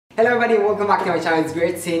Hello everybody, welcome back to my channel. It's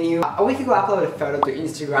great seeing you. A week ago I uploaded a photo to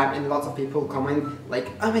Instagram and lots of people comment like,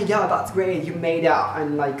 oh my god, that's great, you made it,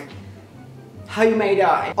 and like, how you made it,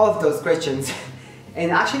 all of those questions.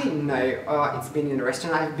 And actually no, it's been in a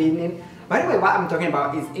restaurant I've been in. By the way, what I'm talking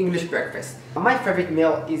about is English breakfast. My favorite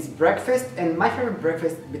meal is breakfast, and my favorite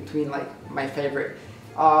breakfast between like my favorite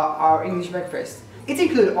are English breakfast. It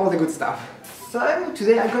includes all the good stuff. So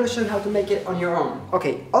today I'm going to show you how to make it on your own.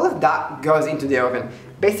 Okay, all of that goes into the oven.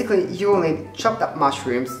 Basically, you will need chopped up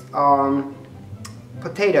mushrooms,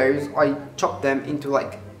 potatoes, I chop them into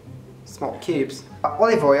like small cubes,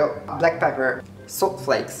 olive oil, black pepper, salt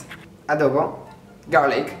flakes, adobo,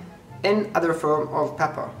 garlic, and other form of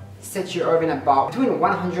pepper. Set your oven about between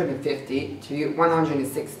 150 to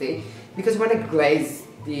 160 because when it glazes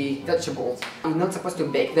the vegetables, you're not supposed to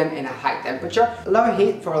bake them in a high temperature. Low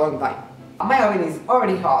heat for a long time. My oven is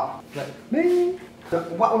already hot. So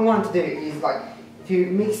what we want to do is like to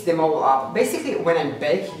mix them all up. Basically, when I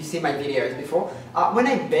bake, you see my videos before. When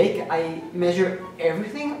I bake, I measure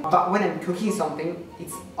everything. But when I'm cooking something,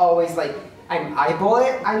 it's always like I'm eyeball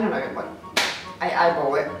it. I don't know, like I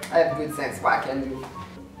eyeball it. I have good sense what I can do.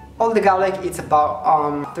 All the garlic, it's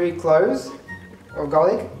about 3 cloves of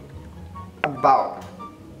garlic. About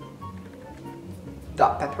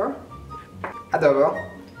that pepper. Adobo.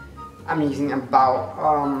 I'm using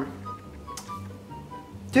about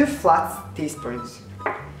 2 flat teaspoons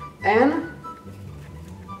and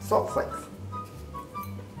salt flakes.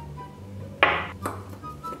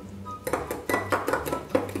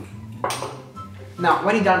 Now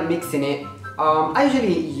when you're done mixing it, I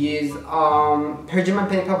usually use parchment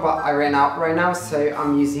paper, but I ran out right now, so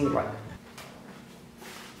I'm using like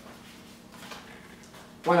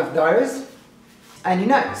one of those, and you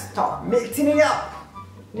know, start mixing it up.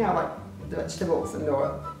 You know, like the vegetables and the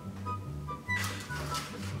oil.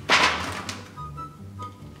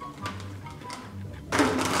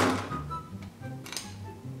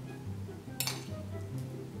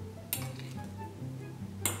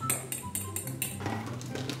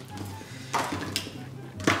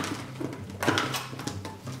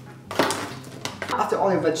 After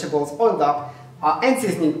all your vegetables oiled up and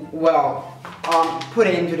seasoning well, put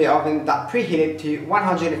it into the oven that preheated to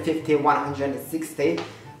 150-160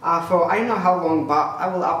 for I don't know how long, but I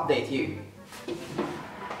will update you.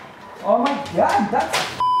 Oh my god, that's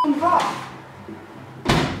hot!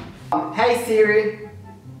 Hey Siri.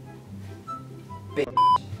 Bitch.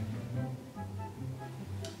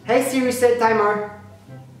 Hey Siri, set timer.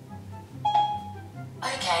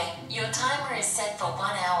 Okay, your timer is set for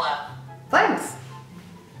 1 hour. Thanks!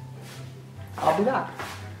 I'll be back.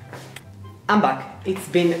 I'm back. It's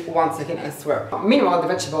been 1 second, I swear. Meanwhile, the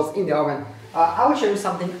vegetables in the oven. I will show you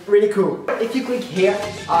something really cool. If you click here,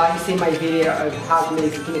 you see my video of how to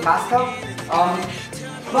make zucchini pasta.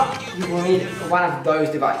 But you will need one of those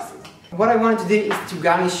devices. What I wanted to do is to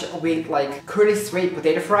garnish with like curly sweet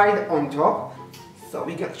potato fried on top. So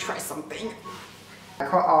we're gonna try something. I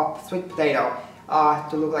cut up sweet potato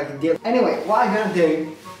to look like a dip. Anyway, what I'm gonna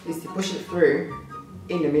do is to push it through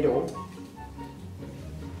in the middle.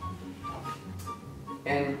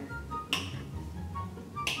 And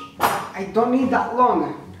I don't need that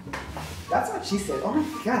long. That's what she said. Oh my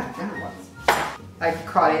god, damn what? I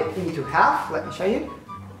cut it into half. Let me show you.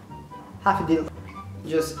 Half a deal.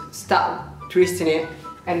 Just start twisting it,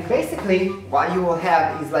 and basically what you will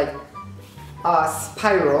have is like a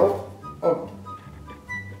spiral on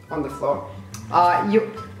the floor.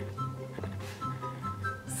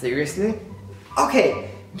 Seriously? Okay.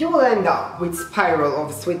 You will end up with spiral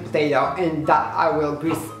of sweet potato, and that I will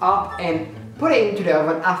grease up and put it into the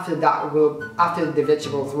oven. After the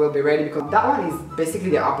vegetables will be ready, because that one is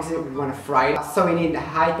basically the opposite. We want to fry it, so we need a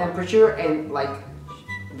high temperature and like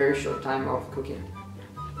very short time of cooking.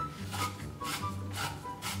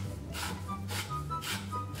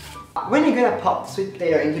 When you're gonna pop sweet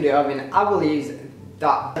potato into the oven, I will use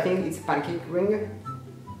that. I think it's pancake ring.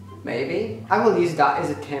 Maybe. I will use that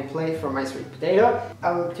as a template for my sweet potato.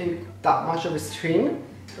 I will take that much of a string,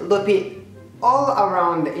 loop it all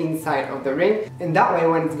around the inside of the ring, and that way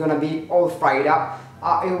when it's gonna be all fried up,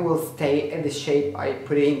 it will stay in the shape I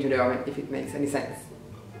put it into the oven, if it makes any sense.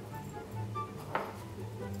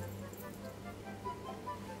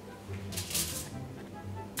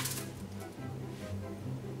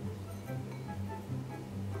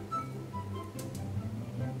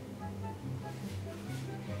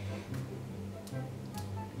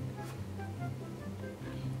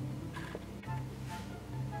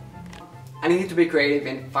 I needed to be creative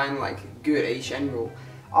and find like good Asian rule.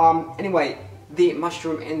 Anyway, the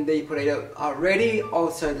mushroom and the potato are ready.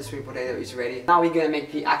 Also, the sweet potato is ready. Now we're gonna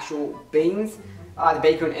make the actual beans. the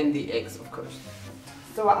bacon and the eggs, of course.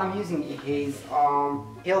 So what I'm using is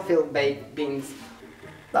Hillfield baked beans.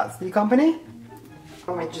 That's the company.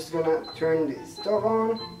 I'm just gonna turn the stove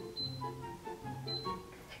on.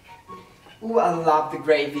 Ooh, I love the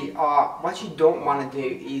gravy. What you don't want to do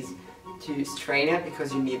is to strain it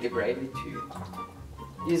because you need the gravy to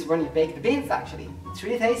use when you bake the beans actually. It's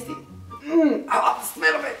really tasty. I love the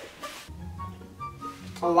smell of it.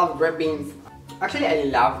 I love red beans. Actually, I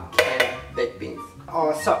love canned baked beans.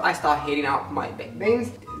 So I start heating up my baked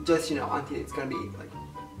beans, just until it's gonna be like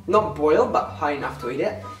not boiled but hot enough to eat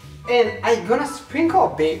it. And I'm gonna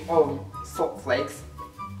sprinkle a bit of salt flakes.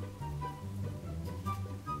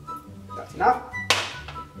 That's enough.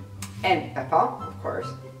 And pepper, of course.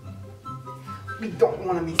 We don't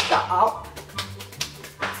want to mix that up.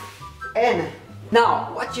 And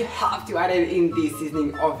now, what you have to add in the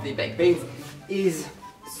seasoning of the baked beans is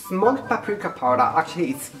smoked paprika powder.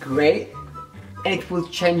 Actually, it's great and it will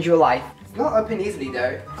change your life. It's not open easily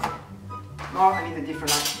though. Oh, I need a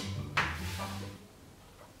different knife.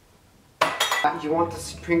 You want to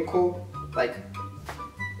sprinkle like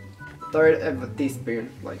a third of a teaspoon.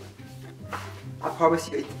 Like, I promise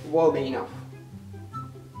you it will be enough.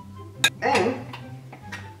 And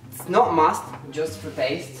it's not must, just for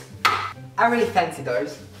taste. I really fancy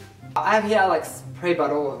those. I have here like spray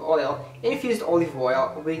bottle of oil, infused olive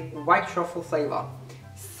oil with white truffle flavor.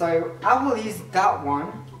 So I will use that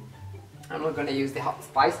one. I'm not gonna use the hot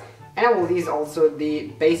spice. And I will use also the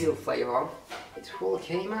basil flavor. It will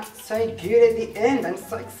came out so good at the end. I'm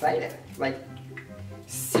so excited. Like,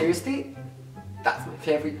 seriously, that's my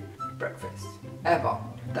favorite breakfast ever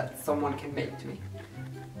that someone can make to me.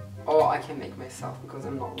 Or I can make myself because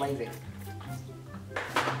I'm not lazy.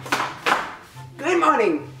 Good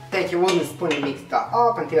morning! Take your wooden spoon and mix that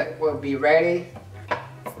up until it will be ready.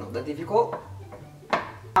 It's not that difficult.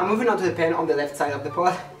 I'm moving on to the pan on the left side of the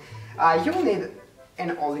pot. You will need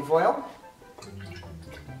an olive oil.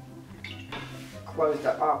 Close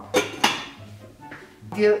that up.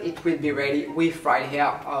 Till it will be ready, we fried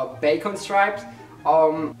here bacon stripes,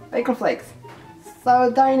 bacon flakes.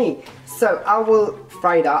 So tiny. So I will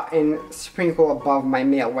fry that and sprinkle above my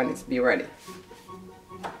meal when it's be ready.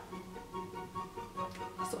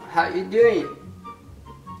 So how you doing?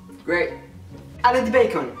 Great. Added the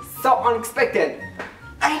bacon. So unexpected.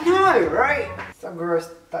 I know, right? So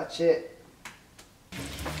gross. Touch it.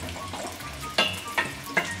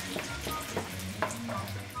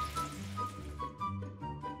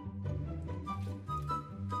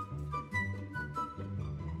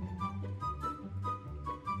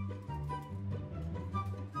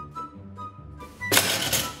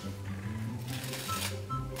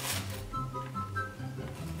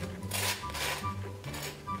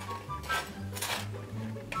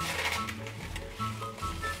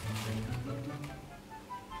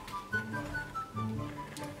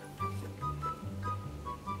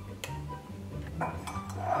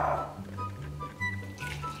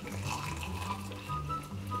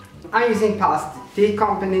 I'm using Past Tea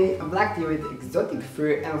Company, a black tea with exotic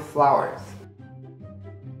fruit and flowers.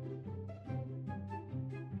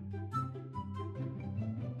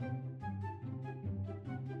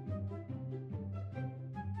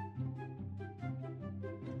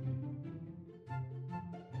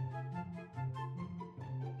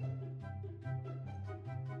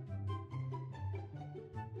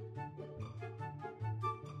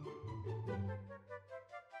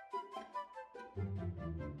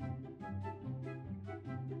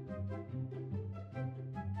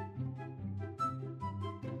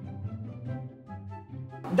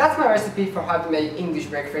 That's my recipe for how to make English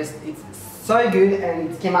breakfast. It's so good and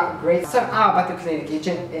it came out great. So I'm about to clean the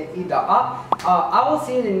kitchen and eat that up. I will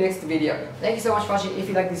see you in the next video. Thank you so much for watching. If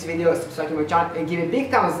you like this video, subscribe to my channel and give it a big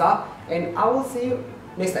thumbs up. And I will see you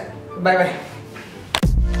next time. Bye bye.